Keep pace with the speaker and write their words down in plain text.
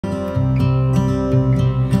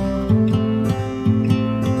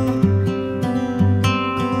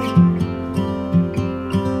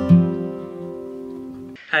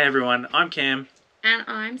Hey everyone, I'm Cam. And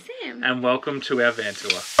I'm Sam. And welcome to our van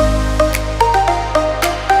tour.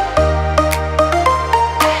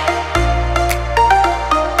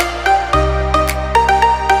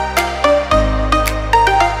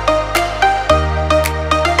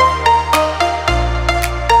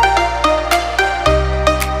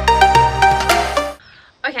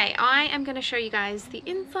 Okay, I am going to show you guys the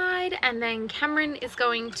inside, and then Cameron is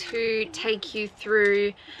going to take you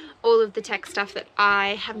through all of the tech stuff that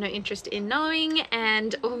I have no interest in knowing,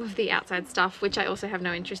 and all of the outside stuff which I also have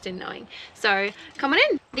no interest in knowing. So come on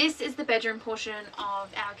in. This is the bedroom portion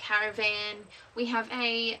of our caravan. We have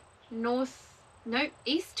a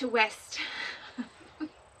east to west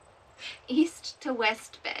east to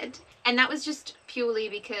west bed, and that was just purely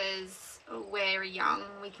because we're young,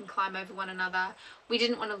 we can climb over one another. We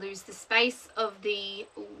didn't want to lose the space of the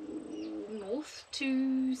north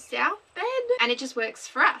to south bed, and it just works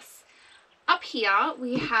for us. Up here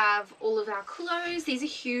we have all of our clothes. These are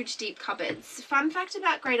huge deep cupboards. Fun fact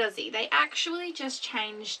about Great Aussie, they actually just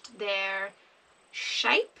changed their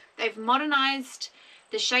shape. They've modernized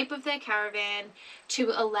the shape of their caravan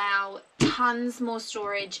to allow tons more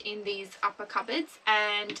storage in these upper cupboards,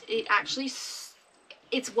 and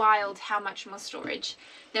it's wild how much more storage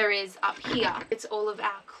there is up here. It's all of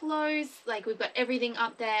our clothes, like we've got everything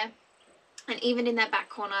up there. And even in that back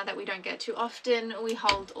corner that we don't get too often, we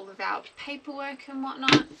hold all of our paperwork and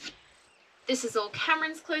whatnot. This is all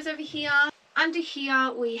Cameron's clothes over here. Under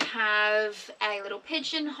here we have a little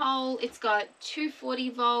pigeonhole. It's got 240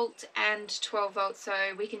 volt and 12 volt, so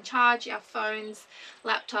we can charge our phones,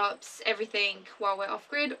 laptops, everything while we're off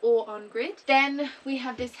grid or on grid. Then we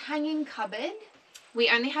have this hanging cupboard. We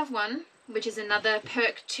only have one, which is another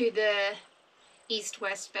perk to the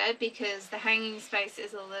east-west bed because the hanging space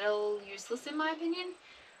is a little useless in my opinion.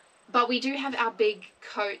 But we do have our big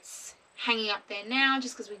coats hanging up there now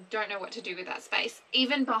just because we don't know what to do with that space.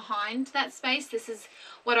 Even behind that space, this is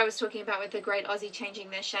what I was talking about with the Great Aussie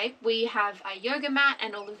changing their shape. We have a yoga mat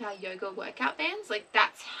and all of our yoga workout bands. Like,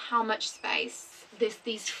 that's how much space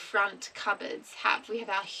these front cupboards have. We have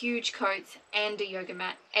our huge coats and a yoga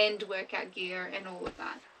mat and workout gear and all of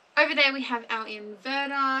that. Over there we have our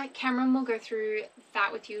inverter. Cameron will go through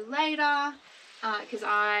that with you later because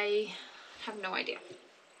I have no idea.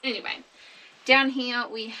 Anyway, down here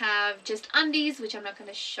we have just undies, which I'm not going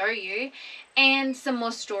to show you, and some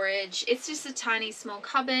more storage. It's just a tiny small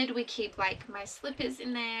cupboard. We keep like my slippers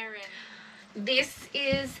in there. And this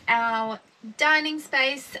is our dining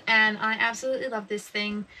space, and I absolutely love this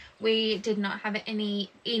thing. We did not have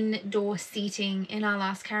any indoor seating in our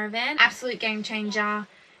last caravan. Absolute game changer.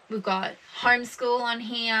 We've got homeschool on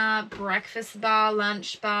here, breakfast bar,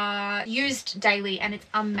 lunch bar, used daily, and it's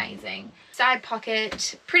amazing. Side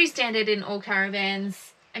pocket, pretty standard in all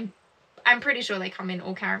caravans. I'm pretty sure they come in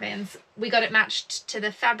all caravans. We got it matched to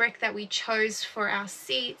the fabric that we chose for our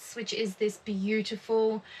seats, which is this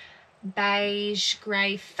beautiful beige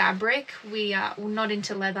grey fabric. We're not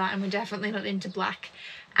into leather, and we're definitely not into black,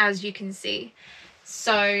 as you can see.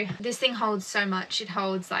 So this thing holds so much. It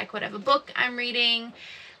holds like whatever book I'm reading,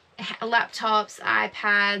 laptops,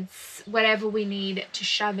 iPads, whatever we need to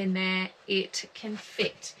shove in there, it can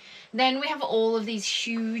fit. Then we have all of these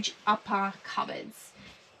huge upper cupboards,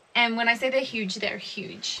 and when I say they're huge, they're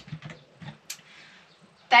huge.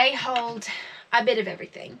 They hold a bit of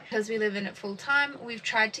everything. Because we live in it full time, we've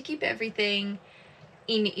tried to keep everything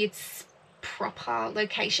in its proper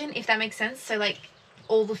location, if that makes sense. So like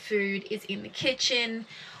all the food is in the kitchen,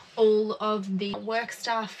 all of the work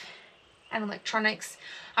stuff and electronics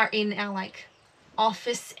are in our like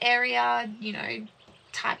office area, you know,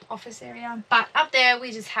 type office area. But up there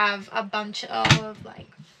we just have a bunch of like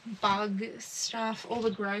bug stuff, all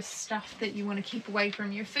the gross stuff that you want to keep away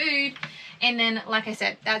from your food. And then like I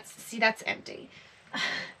said, that's empty.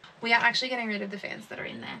 We are actually getting rid of the fans that are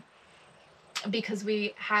in there because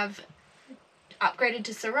we have upgraded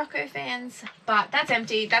to Sirocco fans, but that's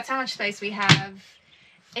empty. That's how much space we have.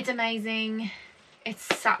 It's amazing. It's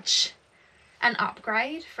such an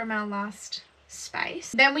upgrade from our last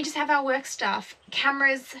space. Then we just have our work stuff,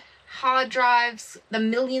 cameras, hard drives, the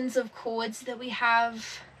millions of cords that we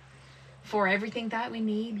have for everything that we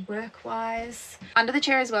need work-wise. Under the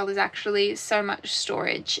chair as well is actually so much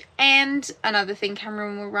storage. And another thing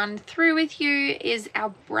Cameron will run through with you is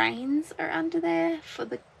our brains are under there for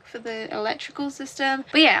the electrical system.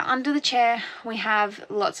 But yeah, under the chair we have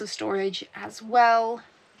lots of storage as well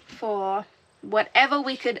for whatever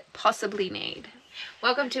we could possibly need.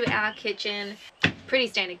 Welcome to our kitchen. Pretty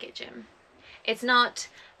standard kitchen. It's not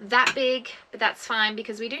that big, but that's fine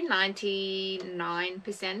because we do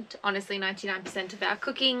 99%, honestly 99% of our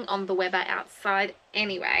cooking on the Weber outside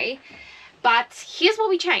anyway. But here's what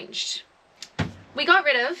we changed. We got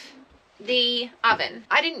rid of the oven.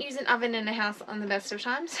 I didn't use an oven in a house on the best of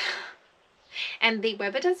times. And the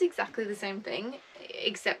Weber does exactly the same thing,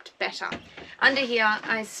 except better. Under here,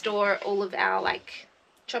 I store all of our like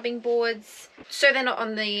chopping boards. So they're not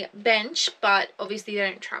on the bench, but obviously they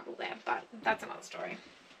don't travel there, but that's another story.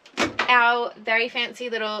 Our very fancy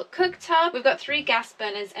little cooktop. We've got 3 gas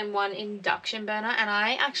burners and 1 induction burner, and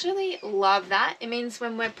I actually love that. It means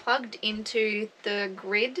when we're plugged into the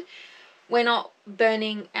grid, we're not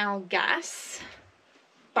burning our gas,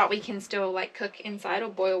 but we can still like cook inside or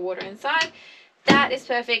boil water inside. That is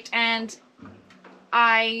perfect, and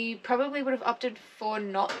I probably would have opted for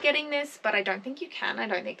not getting this, but I don't think you can. I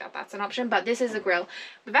don't think that that's an option, but this is a grill.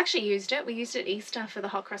 We've actually used it. We used it Easter for the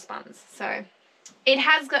hot cross buns, so it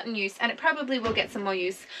has gotten use, and it probably will get some more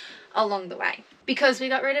use along the way. Because we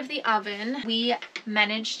got rid of the oven, we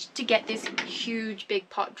managed to get this huge big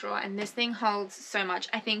pot drawer, and this thing holds so much.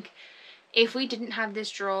 I think if we didn't have this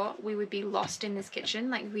drawer, we would be lost in this kitchen.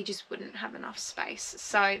 Like, we just wouldn't have enough space.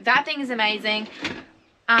 So that thing is amazing.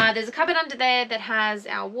 There's a cupboard under there that has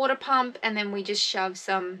our water pump, and then we just shove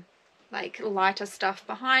some like lighter stuff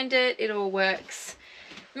behind it. It all works.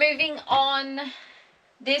 Moving on,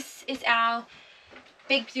 this is our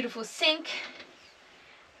big beautiful sink.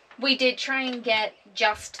 We did try and get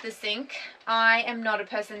just the sink. I am not a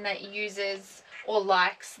person that uses or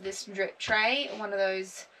likes this drip tray, one of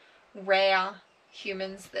those rare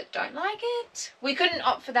humans that don't like it. We couldn't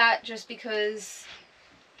opt for that just because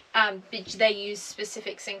they use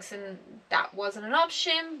specific sinks and that wasn't an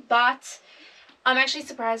option, but I'm actually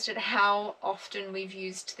surprised at how often we've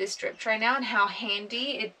used this drip tray now and how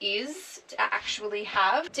handy it is to actually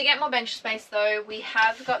have. To get more bench space though, we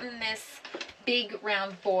have gotten this big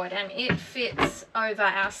round board, and it fits over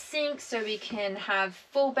our sink so we can have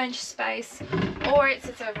full bench space, or it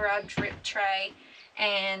sits over our drip tray,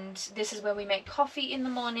 and this is where we make coffee in the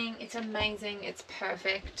morning. It's amazing. It's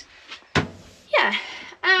perfect. Yeah,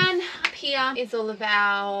 and up here is all of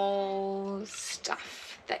our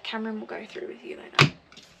stuff that Cameron will go through with you later.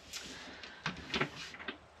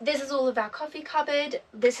 This is all of our coffee cupboard.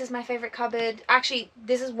 This is my favorite cupboard. Actually,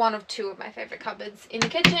 this is one of 2 of my favorite cupboards in the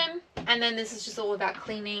kitchen. And then this is just all about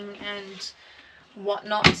cleaning and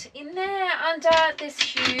whatnot in there. Under this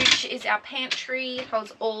huge is our pantry. It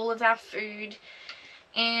holds all of our food,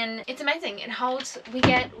 and it's amazing. It holds,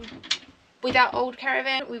 with our old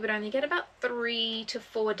caravan, we would only get about 3 to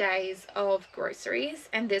 4 days of groceries,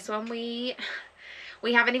 and this one we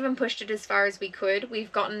haven't even pushed it as far as we could.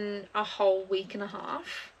 We've gotten a whole week and a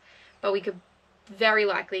half, but we could very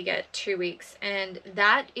likely get 2 weeks, and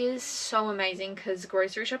that is so amazing because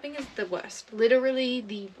grocery shopping is the worst, literally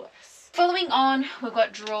the worst. Following on, we've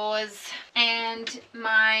got drawers, and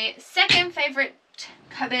my second favorite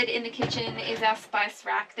cupboard in the kitchen is our spice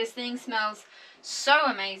rack. This thing smells so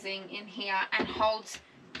amazing in here and holds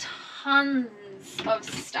tons of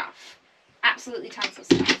stuff, absolutely tons of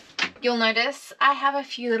stuff. You'll notice I have a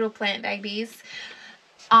few little plant babies.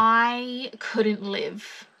 I couldn't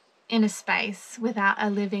live in a space without a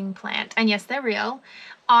living plant, and yes, they're real.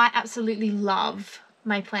 I absolutely love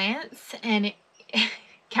my plants, and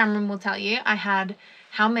Cameron will tell you I had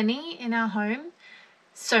how many in our home?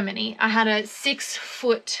 So many. I had a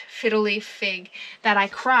 6-foot fiddle leaf fig that I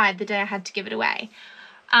cried the day I had to give it away.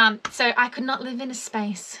 So I could not live in a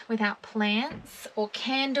space without plants or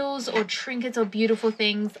candles or trinkets or beautiful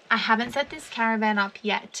things. I haven't set this caravan up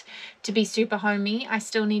yet to be super homey. I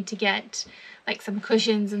still need to get like some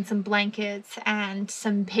cushions and some blankets and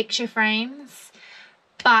some picture frames.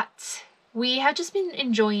 But we have just been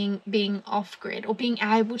enjoying being off-grid, or being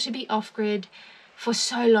able to be off-grid, for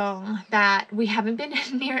so long that we haven't been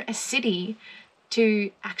near a city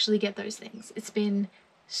to actually get those things. It's been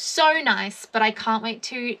so nice, but I can't wait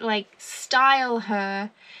to like style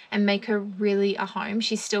her and make her really a home.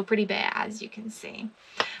 She's still pretty bare, as you can see.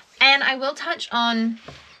 And I will touch on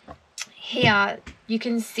here, you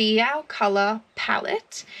can see our color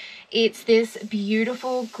palette. It's this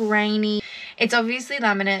beautiful grainy, it's obviously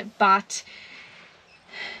laminate, but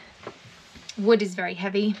wood is very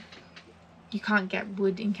heavy. You can't get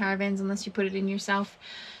wood in caravans unless you put it in yourself.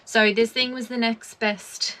 So this thing was the next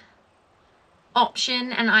best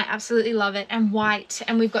option, and I absolutely love it. And white,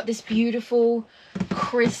 and we've got this beautiful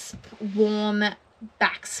crisp warm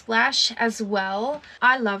backsplash as well.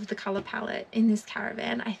 I love the color palette in this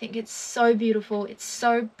caravan. I think it's so beautiful. It's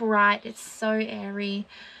so bright. It's so airy.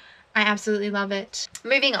 I absolutely love it.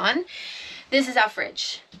 Moving on, this is our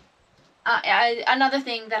fridge. Another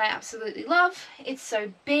thing that I absolutely love, it's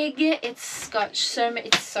so big, it's so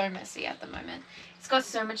messy at the moment. It's got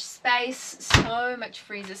so much space, so much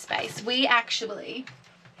freezer space. We have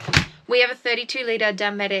a 32-litre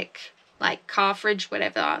Dometic, like car fridge,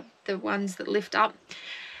 whatever, the ones that lift up.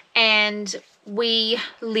 And we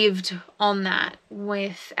lived on that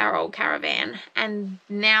with our old caravan. And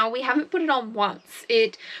now we haven't put it on once.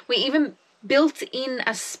 We even built in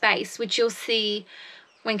a space, which you'll see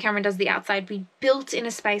when Cameron does the outside. We built in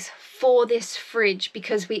a space for this fridge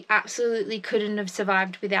because we absolutely couldn't have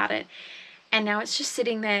survived without it. And now it's just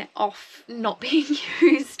sitting there off, not being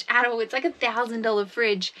used at all. It's like $1,000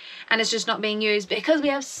 fridge and it's just not being used because we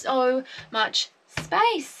have so much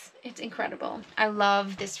space. It's incredible. I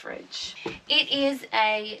love this fridge. It is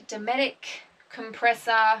a Dometic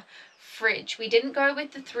compressor fridge. We didn't go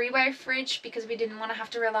with the 3-way fridge because we didn't want to have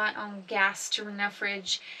to rely on gas to run our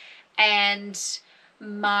fridge. And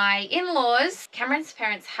my in-laws, Cameron's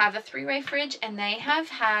parents, have a 3-way fridge and they have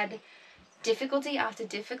had difficulty after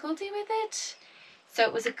difficulty with it, so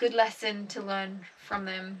it was a good lesson to learn from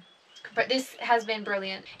them. But this has been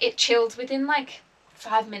brilliant. It chilled within like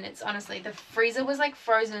 5 minutes. Honestly, the freezer was like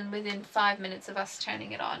frozen within 5 minutes of us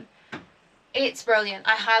turning it on. It's brilliant.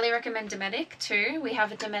 I highly recommend Dometic too. We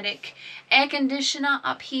have a Dometic air conditioner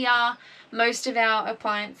up here. Most of our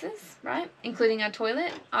appliances, right, including our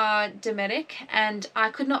toilet, are Dometic, and I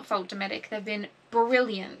could not fault Dometic. They've been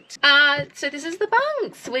brilliant. So this is the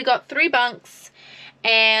bunks. We got 3 bunks,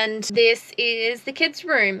 and this is the kids'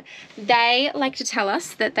 room. They like to tell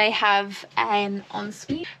us that they have an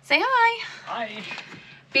ensuite. Say hi. Hi.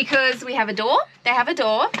 Because we have a door. They have a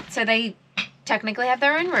door, so they technically have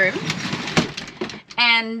their own room.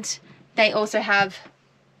 And they also have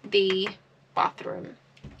the bathroom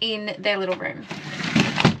in their little room.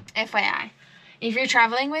 FYI, if you're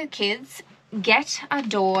traveling with kids, get a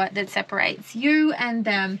door that separates you and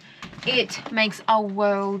them. It makes a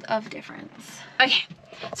world of difference. Okay,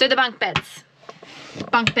 so the bunk beds.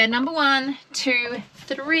 Bunk bed number 1, 2,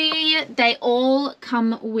 3. They all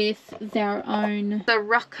come with their own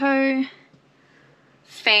Rocco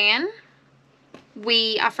fan.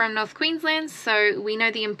 We are from North Queensland, so we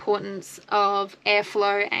know the importance of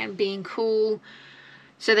airflow and being cool.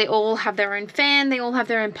 So they all have their own fan, they all have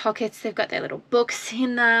their own pockets, they've got their little books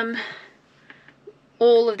in them,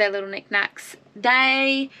 all of their little knickknacks.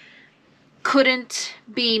 They couldn't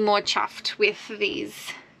be more chuffed with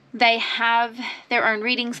these. They have their own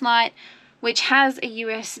readings light, which has a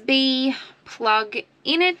USB plug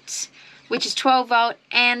in it, which is 12 volt,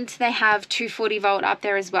 and they have 240 volt up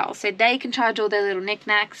there as well. So they can charge all their little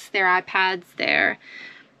knickknacks, their iPads, their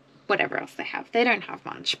whatever else they have. They don't have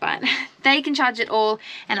much, but they can charge it all,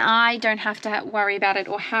 and I don't have to worry about it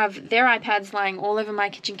or have their iPads lying all over my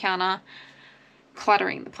kitchen counter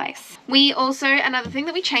cluttering the place. We also, another thing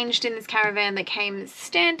that we changed in this caravan that came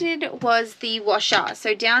standard was the washer.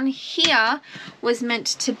 So down here was meant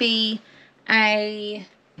to be a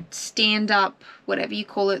stand-up, whatever you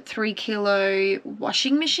call it, 3-kilo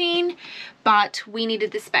washing machine, but we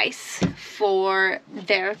needed the space for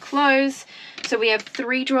their clothes, so we have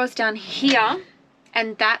 3 drawers down here,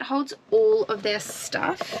 and that holds all of their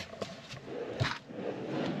stuff.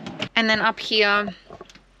 And then up here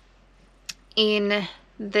in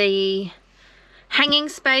the hanging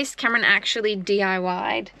space, Cameron actually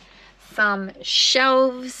DIY'd some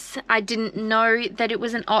shelves. I didn't know that it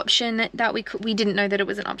was an option that we didn't know that it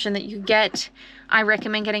was an option that you get. I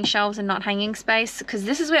recommend getting shelves and not hanging space, because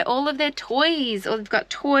this is where all of their toys, or they've got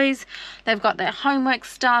toys, they've got their homework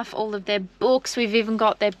stuff, all of their books. We've even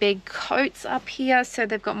got their big coats up here, so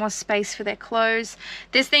they've got more space for their clothes.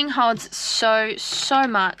 This thing holds so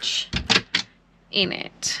much in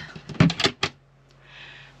it.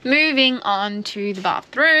 Moving on to the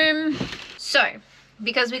bathroom. So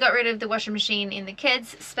because we got rid of the washing machine in the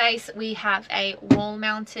kids space, we have a wall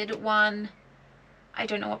mounted one. I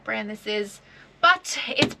don't know what brand this is, but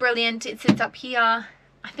it's brilliant. It sits up here.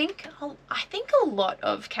 I think a lot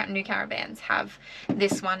of new caravans have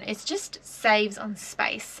this one. It just saves on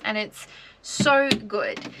space and it's so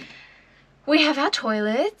good. We have our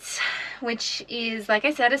toilets, which is, like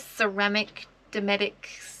I said, a ceramic Dometic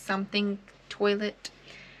something toilet.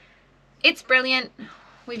 It's brilliant.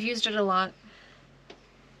 We've used it a lot.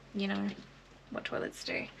 You know what toilets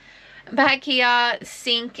do. Back here,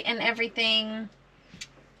 sink and everything.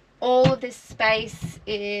 All of this space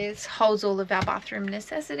holds all of our bathroom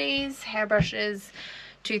necessities, hairbrushes,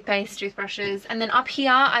 toothpaste, toothbrushes. And then up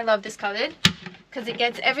here, I love this cupboard because it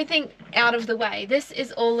gets everything out of the way. This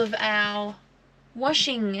is all of our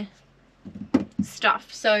washing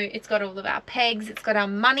stuff. So it's got all of our pegs, it's got our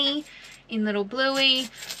money in little bluey,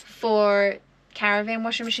 for caravan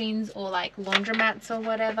washing machines or like laundromats or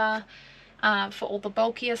whatever, for all the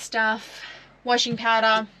bulkier stuff. Washing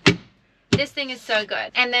powder. This thing is so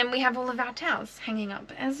good. And then we have all of our towels hanging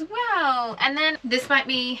up as well. And then this might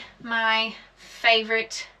be my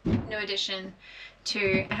favorite new addition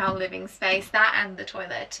to our living space, that and the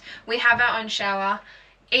toilet. We have our own shower.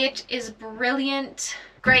 It is brilliant.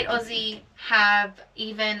 Great Aussie have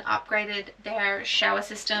even upgraded their shower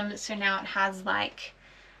system, so now it has like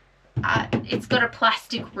it's got a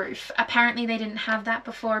plastic roof. Apparently they didn't have that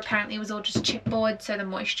before. Apparently it was all just chipboard, so the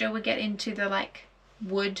moisture would get into the like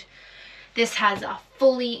wood. This has a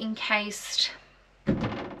fully encased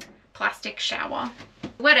plastic shower.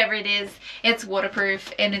 Whatever it is, it's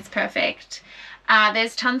waterproof and it's perfect.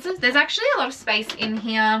 There's actually a lot of space in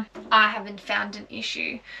here. I haven't found an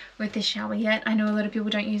issue with the shower yet. I know a lot of people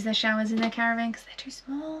don't use their showers in their caravan because they're too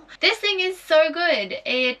small. This thing is so good.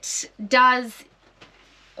 It does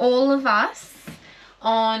all of us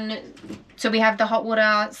on, so we have the hot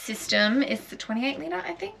water system. It's the 28 litre,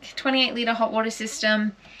 I think. 28 litre hot water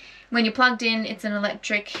system. When you're plugged in, it's an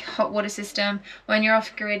electric hot water system. When you're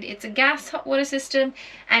off grid, it's a gas hot water system,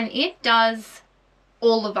 and it does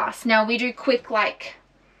all of us. Now we do quick like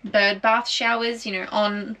bird bath showers, you know,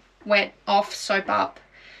 on, wet, off, soap up,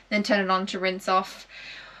 then turn it on to rinse off.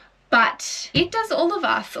 But it does all of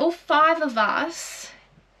us, all 5 of us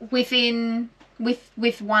with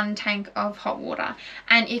one tank of hot water,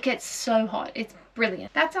 and it gets so hot. It's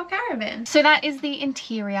brilliant. That's our caravan. So that is the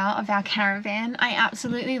interior of our caravan. I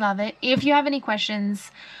absolutely love it. If you have any questions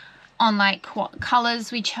on like what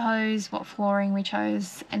colors we chose, what flooring we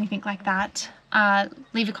chose, anything like that,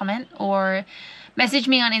 leave a comment or message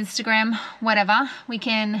me on Instagram, whatever. I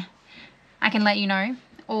can let you know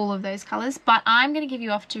all of those colors. But I'm going to give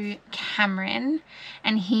you off to Cameron,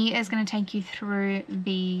 and he is going to take you through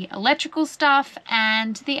the electrical stuff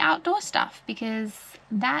and the outdoor stuff, because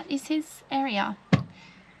that is his area.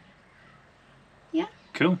 Yeah.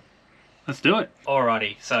 Cool. Let's do it.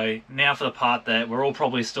 Alrighty, so now for the part that we're all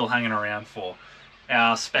probably still hanging around for,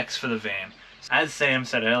 our specs for the van. As Sam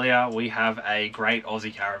said earlier, we have a great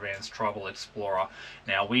Aussie Caravans Tribal Xplora.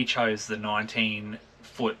 Now we chose the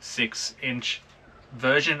 19-foot 6-inch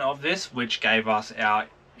version of this, which gave us our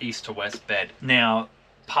east to west bed. Now,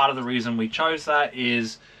 part of the reason we chose that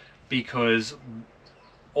is because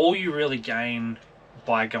all you really gain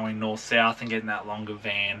by going north-south and getting that longer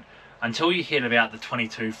van, until you hit about the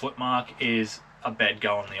 22-foot mark, is a bed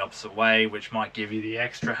going the opposite way, which might give you the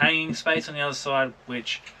extra hanging space on the other side,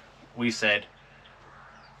 which we said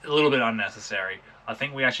a little bit unnecessary. I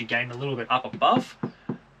think we actually gained a little bit up above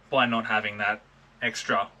by not having that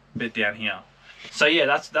extra bit down here. So yeah,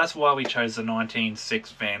 that's why we chose the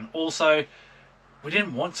 19.6 van. Also, we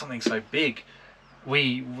didn't want something so big.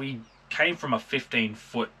 We came from a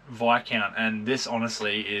 15-foot Viscount, and this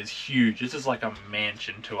honestly is huge. This is like a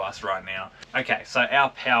mansion to us right now. Okay, so our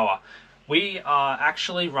power. We are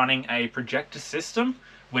actually running a projector system,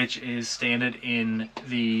 which is standard in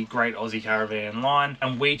the Great Aussie Caravan line,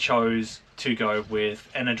 and we chose to go with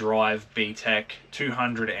Enerdrive B-Tech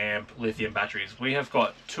 200 amp lithium batteries. We have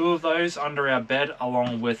got 2 of those under our bed,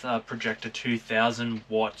 along with a projector 2000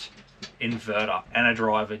 watt inverter.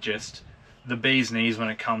 Enerdrive are just the bee's knees when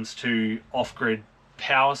it comes to off-grid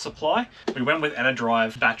power supply. We went with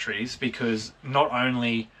Enerdrive batteries because not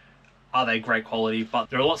only are they great quality, but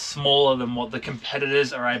they're a lot smaller than what the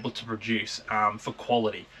competitors are able to produce for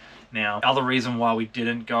quality. Now, other reason why we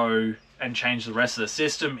didn't go and change the rest of the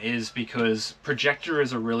system is because Projector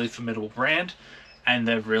is a really formidable brand, and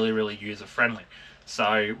they're really user friendly.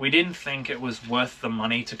 So we didn't think it was worth the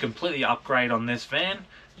money to completely upgrade on this van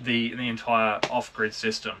the entire off-grid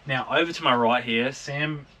system. Now, over to my right here,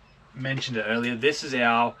 Sam mentioned it earlier, this is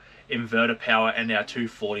our inverter power and our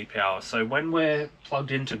 240 power. So when we're plugged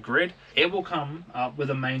into grid, it will come up with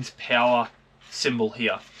a mains power symbol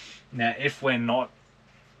here. Now, if we're not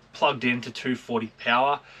plugged into 240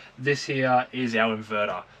 power, this here is our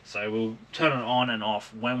inverter. So we'll turn it on and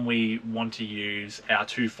off when we want to use our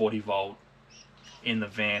 240 volt in the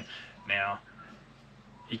van. Now,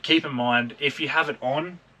 you keep in mind, if you have it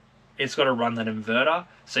on, it's got to run that inverter.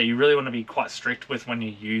 So you really want to be quite strict with when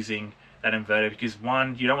you're using that inverter, because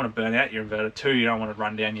 1, you don't want to burn out your inverter, 2, you don't want to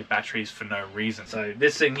run down your batteries for no reason. So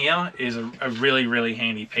this thing here is a really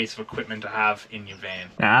handy piece of equipment to have in your van.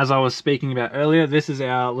 Now, as I was speaking about earlier, this is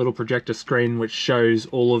our little projector screen which shows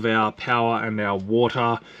all of our power and our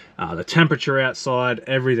water, the temperature outside,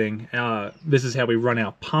 everything. This is how we run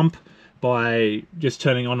our pump, by just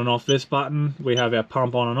turning on and off this button. We have our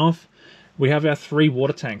pump on and off. We have our 3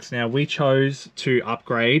 water tanks. Now, we chose to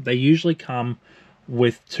upgrade. They usually come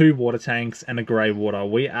with 2 water tanks and a grey water.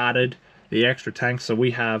 We added the extra tank, so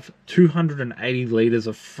we have 280 litres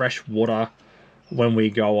of fresh water when we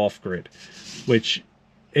go off grid, which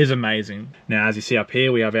is amazing. Now, as you see up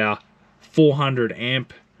here, we have our 400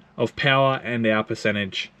 amp of power and our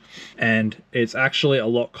percentage, and it's actually a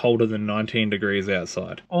lot colder than 19 degrees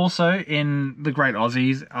outside. Also in the Great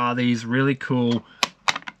Aussies are these really cool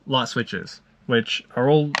light switches, which are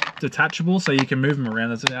all detachable, so you can move them around.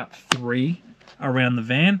 There's about 3 around the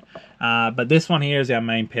van, but this one here is our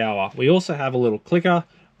main power. We also have a little clicker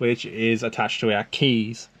which is attached to our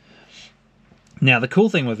keys. Now the cool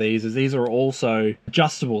thing with these is these are also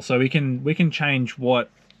adjustable, so we can change what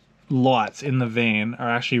lights in the van are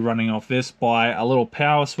actually running off this by a little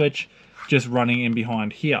power switch just running in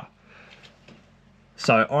behind here.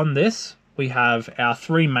 So on this we have our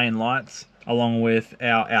 3 main lights along with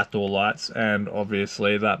our outdoor lights, and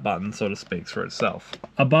obviously that button sort of speaks for itself.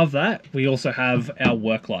 Above that we also have our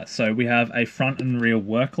work lights. So we have a front and rear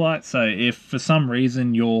work light, so if for some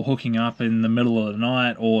reason you're hooking up in the middle of the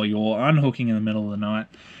night or you're unhooking in the middle of the night,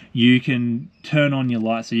 you can turn on your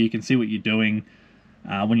light so you can see what you're doing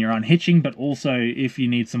when you're unhitching, but also if you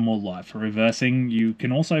need some more light for reversing, you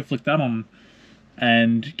can also flick that on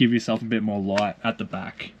and give yourself a bit more light at the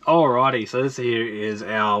back. Alrighty, so this here is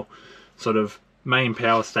our sort of main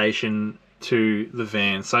power station to the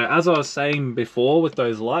van. So as I was saying before with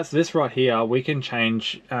those lights, this right here, we can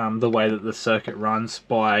change the way that the circuit runs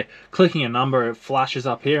by clicking a number. It flashes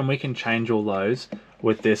up here and we can change all those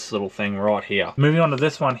with this little thing right here. Moving on to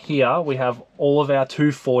this one here, we have all of our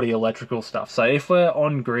 240 electrical stuff. So if we're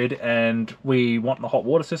on grid and we want the hot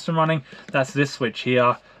water system running, that's this switch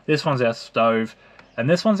here. This one's our stove, and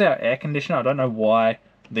this one's our air conditioner. I don't know why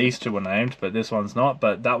these 2 are named, but this one's not,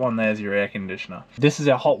 but that one there's your air conditioner. This is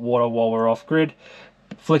our hot water while we're off grid.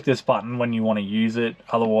 Flick this button when you want to use it,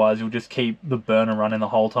 otherwise you'll just keep the burner running the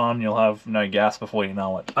whole time. You'll have no gas before you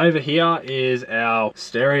know it. Over here is our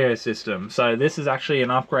stereo system. So this is actually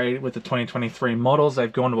an upgrade with the 2023 models.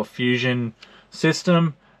 They've gone to a fusion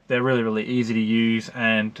system. They're really easy to use,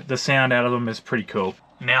 and the sound out of them is pretty cool.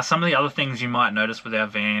 Now, some of the other things you might notice with our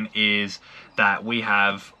van is that we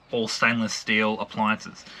have all stainless steel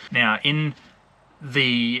appliances. Now, in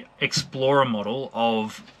the Xplora model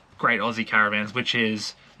of Great Aussie Caravans, which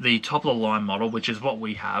is the top of the line model, which is what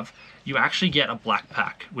we have, you actually get a black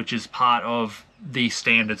pack, which is part of the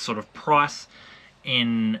standard sort of price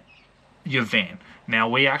in your van. Now,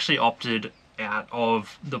 we actually opted out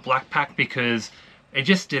of the black pack because it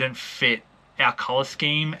just didn't fit our color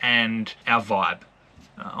scheme and our vibe,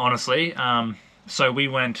 honestly. So we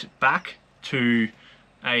went back to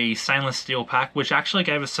a stainless steel pack, which actually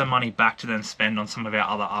gave us some money back to then spend on some of our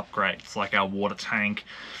other upgrades, like our water tank,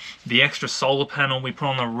 the extra solar panel we put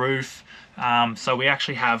on the roof. So we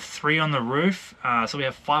actually have 3 on the roof. So we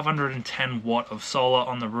have 510 watt of solar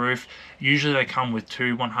on the roof. Usually they come with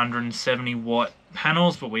 2 170 watt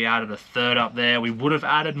panels, but we added a 3rd up there. We would have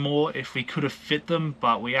added more if we could have fit them,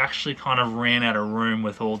 but we actually kind of ran out of room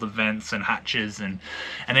with all the vents and hatches and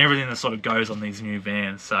everything that sort of goes on these new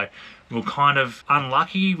vans. So we were kind of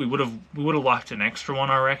unlucky. We would have liked an extra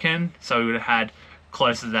one, I reckon. So we would have had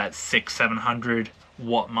close to that 600-700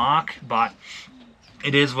 watt mark, but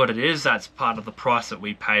it is what it is. That's part of the price that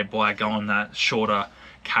we paid by going that shorter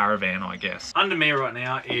caravan, I guess. Under me right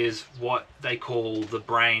now is what they call the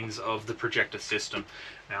brains of the projector system.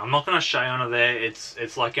 Now, I'm not going to show you under there.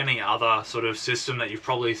 It's like any other sort of system that you've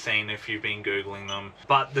probably seen if you've been Googling them.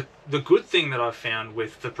 But the good thing that I've found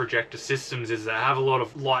with the projector systems is they have a lot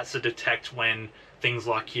of lights that detect when things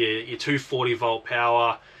like your 240 volt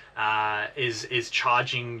power is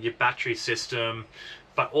charging your battery system.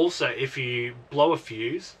 But also, if you blow a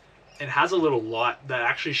fuse, it has a little light that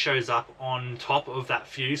actually shows up on top of that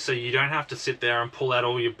fuse, so you don't have to sit there and pull out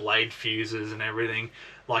all your blade fuses and everything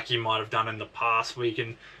like you might have done in the past. We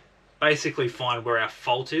can basically find where our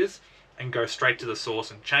fault is and go straight to the source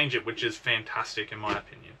and change it, which is fantastic in my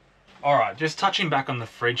opinion. Alright, just touching back on the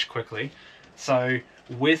fridge quickly. So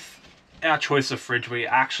with our choice of fridge, we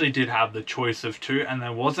actually did have the choice of 2, and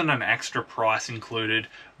there wasn't an extra price included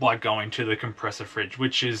by going to the compressor fridge,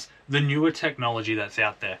 which is the newer technology that's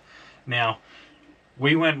out there. Now,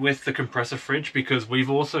 we went with the compressor fridge because we've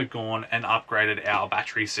also gone and upgraded our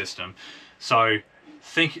battery system. So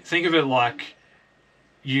think of it like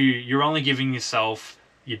you're only giving yourself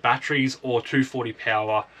your batteries or 240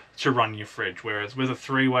 power to run your fridge, whereas with a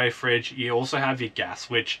 3-way fridge you also have your gas,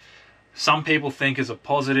 which some people think is a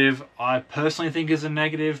positive. I personally think is a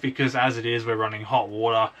negative, because as it is, we're running hot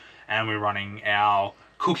water and we're running our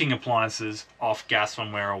cooking appliances off gas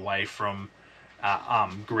when we're away from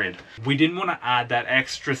grid. We didn't want to add that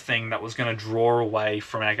extra thing that was going to draw away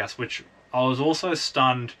from our gas, which I was also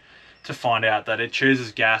stunned to find out that it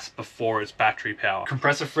chooses gas before its battery power.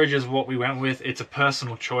 Compressor fridge is what we went with. It's a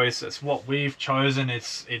personal choice. It's what we've chosen.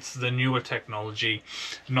 It's the newer technology.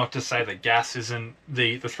 Not to say that gas isn't,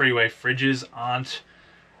 the three-way fridges aren't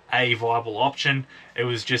a viable option. It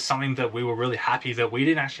was just something that we were really happy that we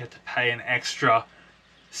didn't actually have to pay an extra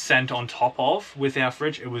cent on top of with our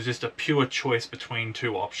fridge. It was just a pure choice between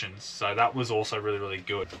two options, so that was also really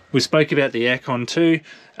good. We spoke about the aircon too.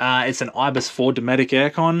 It's an Ibis 4 Dometic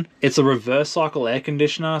aircon. It's a reverse cycle air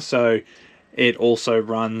conditioner, so it also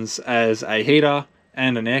runs as a heater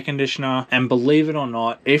and an air conditioner, and believe it or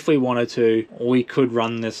not, if we wanted to, we could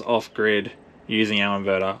run this off grid using our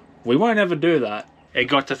inverter. We won't ever do that. It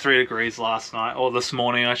got to 3 degrees last night, or this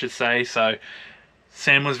morning I should say, so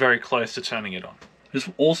Sam was very close to turning it on. Just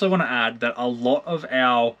also want to add that a lot of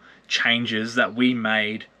our changes that we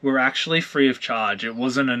made were actually free of charge. It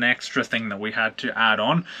wasn't an extra thing that we had to add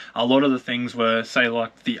on. A lot of the things were, say,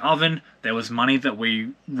 like the oven, there was money that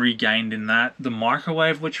we regained in that. The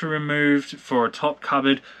microwave, which we removed for a top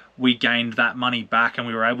cupboard, we gained that money back and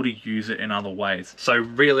we were able to use it in other ways. So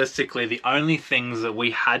realistically, the only things that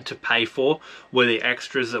we had to pay for were the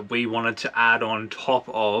extras that we wanted to add on top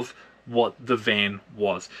of what the van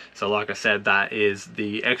was. So like I said, that is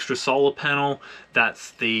the extra solar panel,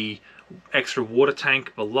 that's the extra water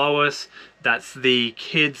tank below us, that's the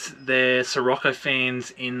kids, their Sirocco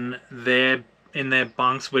fans in their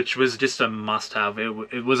bunks, which was just a must-have.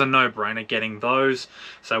 It was a no-brainer getting those,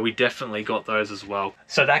 so we definitely got those as well.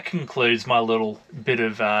 So that concludes my little bit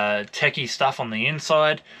of techie stuff on the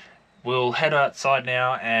inside. We'll head outside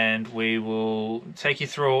now and we will take you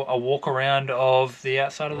through a walk around of the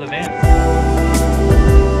outside of the van.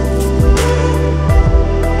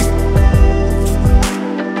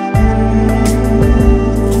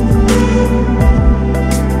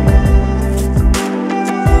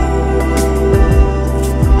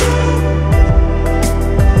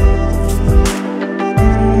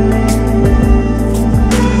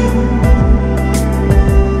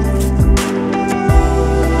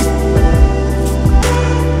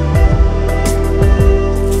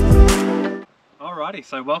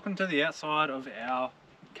 So welcome to the outside of our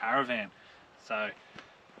caravan. So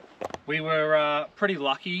we were pretty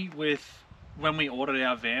lucky with when we ordered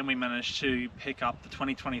our van. We managed to pick up the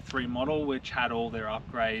 2023 model, which had all their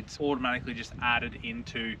upgrades automatically just added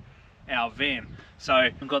into our van. So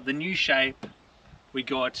we've got the new shape, we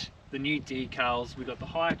got the new decals, we got the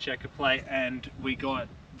higher checker plate, and we got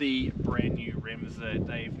the brand new rims that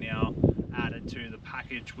they've now added to the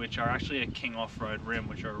package, which are actually a King off-road rim,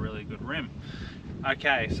 which are a really good rim.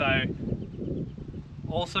 Okay, so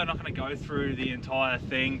also not going to go through the entire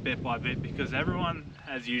thing bit by bit because everyone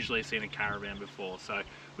has usually seen a caravan before, so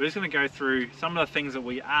we're just going to go through some of the things that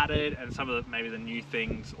we added and some of maybe the new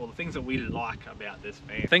things or the things that we like about this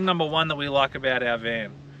van. Thing number one that we like about our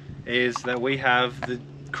van is that we have the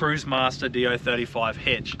Cruise Master DO35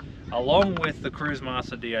 hitch. Along with the Cruise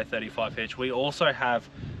Master DO35 hitch, we also have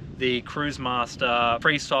the Cruise Master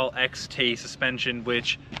Freestyle XT suspension,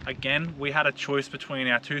 which again, we had a choice between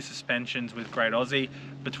our two suspensions with Great Aussie,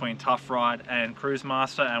 between Tough Ride and Cruise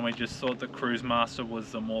Master, and we just thought that Cruise Master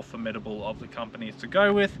was the more formidable of the companies to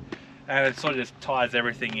go with, and it sort of just ties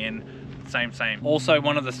everything in, same. Also,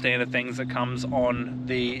 one of the standard things that comes on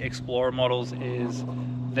the Xplora models is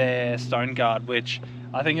their stone guard, which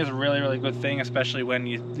I think is a really good thing, especially when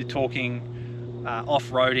you're talking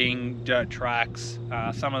off-roading, dirt tracks,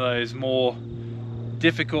 some of those more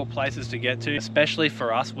difficult places to get to. Especially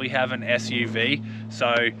for us, we have an SUV,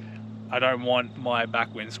 so I don't want my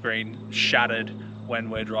back windscreen shattered when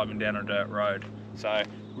we're driving down a dirt road. So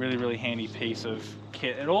really handy piece of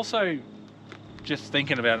kit. It also, just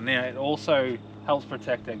thinking about it now, it also helps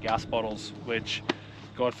protect our gas bottles, which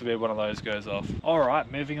God forbid one of those goes off.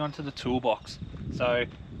 Alright, moving on to the toolbox. So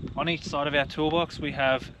on each side of our toolbox we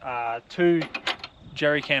have two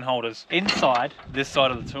jerry can holders. Inside this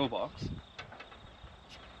side of the toolbox,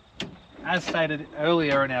 as stated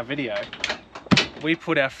earlier in our video, we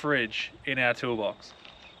put our fridge in our toolbox.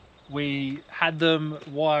 We had them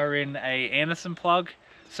wire in a Anderson plug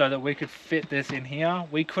so that we could fit this in here.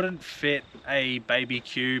 We couldn't fit a baby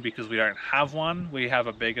Q because we don't have one. We have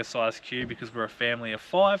a bigger size Q because we're a family of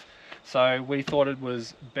 5. So we thought it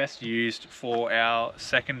was best used for our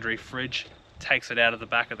secondary fridge. Takes it out of the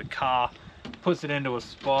back of the car, puts it into a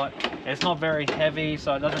spot. It's not very heavy,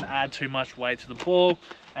 so it doesn't add too much weight to the ball,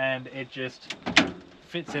 and it just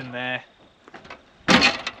fits in there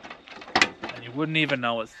and you wouldn't even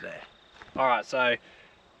know it's there. Alright, so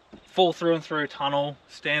full through and through tunnel,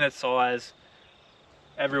 standard size,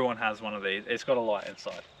 Everyone has one of these. It's got a light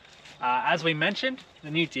inside. As we mentioned,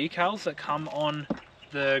 the new decals that come on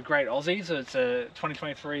the Great Aussies. It's a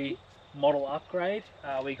 2023 model upgrade.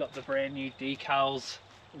 We got the brand new decals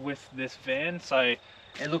with this van, so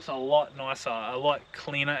it looks a lot nicer, a lot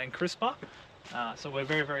cleaner and crisper. So we're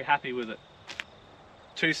very, very happy with it.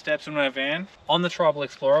 2 steps in our van. On the Tribal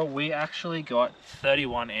Explorer, we actually got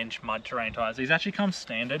 31-inch mud terrain tires. These actually come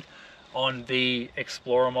standard on the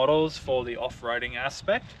Explorer models for the off-roading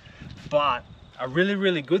aspect, but a really,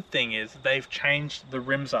 really good thing is they've changed the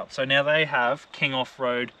rims up. So now they have King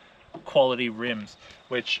Off-Road quality rims,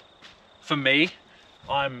 which for me,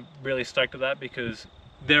 I'm really stoked at that because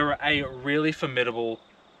they're a really formidable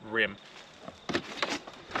rim.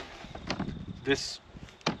 This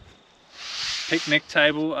picnic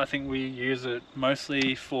table, I think we use it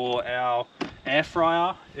mostly for our air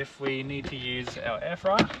fryer if we need to use our air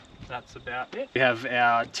fryer. That's about it. We have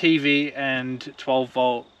our TV and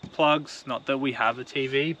 12-volt plugs. Not that we have a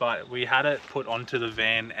TV, but we had it put onto the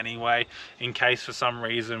van anyway in case for some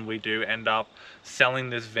reason we do end up selling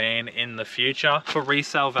this van in the future. For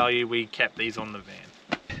resale value, we kept these on the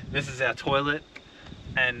van. This is our toilet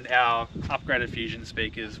and our upgraded Fusion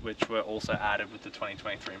speakers, which were also added with the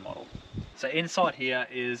 2023 model. So inside here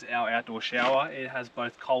is our outdoor shower. It has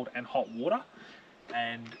both cold and hot water,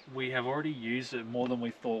 and we have already used it more than we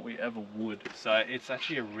thought we ever would. So it's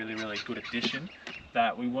actually a really, really good addition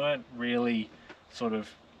that we weren't really sort of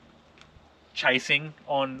chasing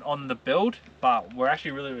on the build, but we're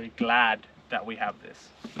actually really, really glad that we have this.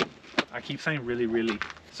 I keep saying really, really.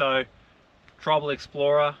 So Tribal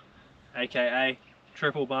Explorer, aka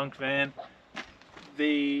triple bunk van.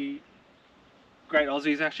 The Great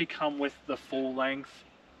Aussies actually come with the full length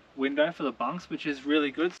window for the bunks, which is really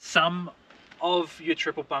good. Some of your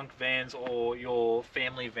triple bunk vans or your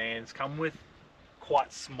family vans come with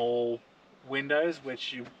quite small windows,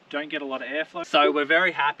 which you don't get a lot of airflow. So we're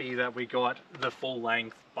very happy that we got the full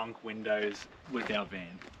length bunk windows with our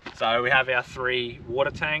van. So we have our 3 water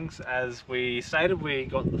tanks. As we stated, we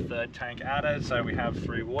got the 3rd tank added, so we have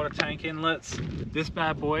 3 water tank inlets. This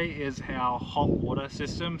bad boy is our hot water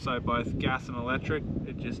system, so both gas and electric.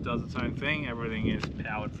 It just does its own thing. Everything is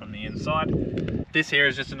powered from the inside. This here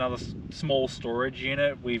is just another small storage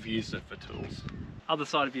unit. We've used it for tools. Other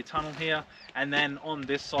side of your tunnel here, and then on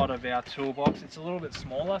this side of our toolbox, it's a little bit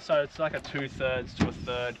smaller, so it's like a 2/3 to a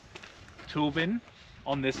 1/3 tool bin.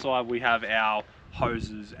 On this side we have our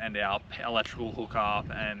hoses and our electrical hookup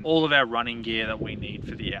and all of our running gear that we need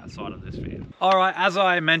for the outside of this van. All right, as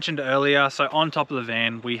I mentioned earlier, so on top of the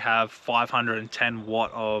van we have 510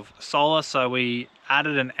 watt of solar, so we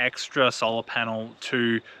added an extra solar panel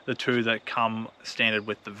to the 2 that come standard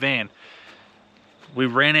with the van. We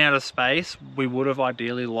ran out of space. We would have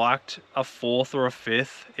ideally liked a 4th or a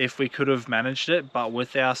 5th if we could have managed it, but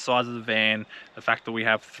with our size of the van, the fact that we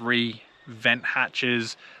have 3 vent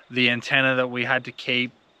hatches, the antenna that we had to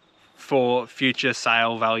keep for future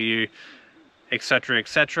sale value,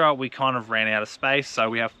 etc., we kind of ran out of space. So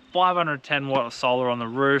we have 510 watt of solar on the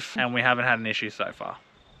roof and we haven't had an issue so far.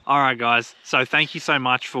 Alright guys, so thank you so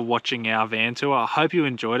much for watching our van tour. I hope you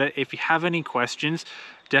enjoyed it. If you have any questions,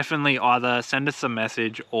 definitely either send us a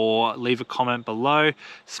message or leave a comment below.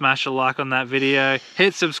 Smash a like on that video.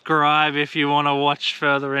 Hit subscribe if you want to watch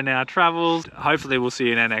further in our travels. Hopefully we'll see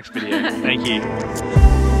you in our next video. Thank you.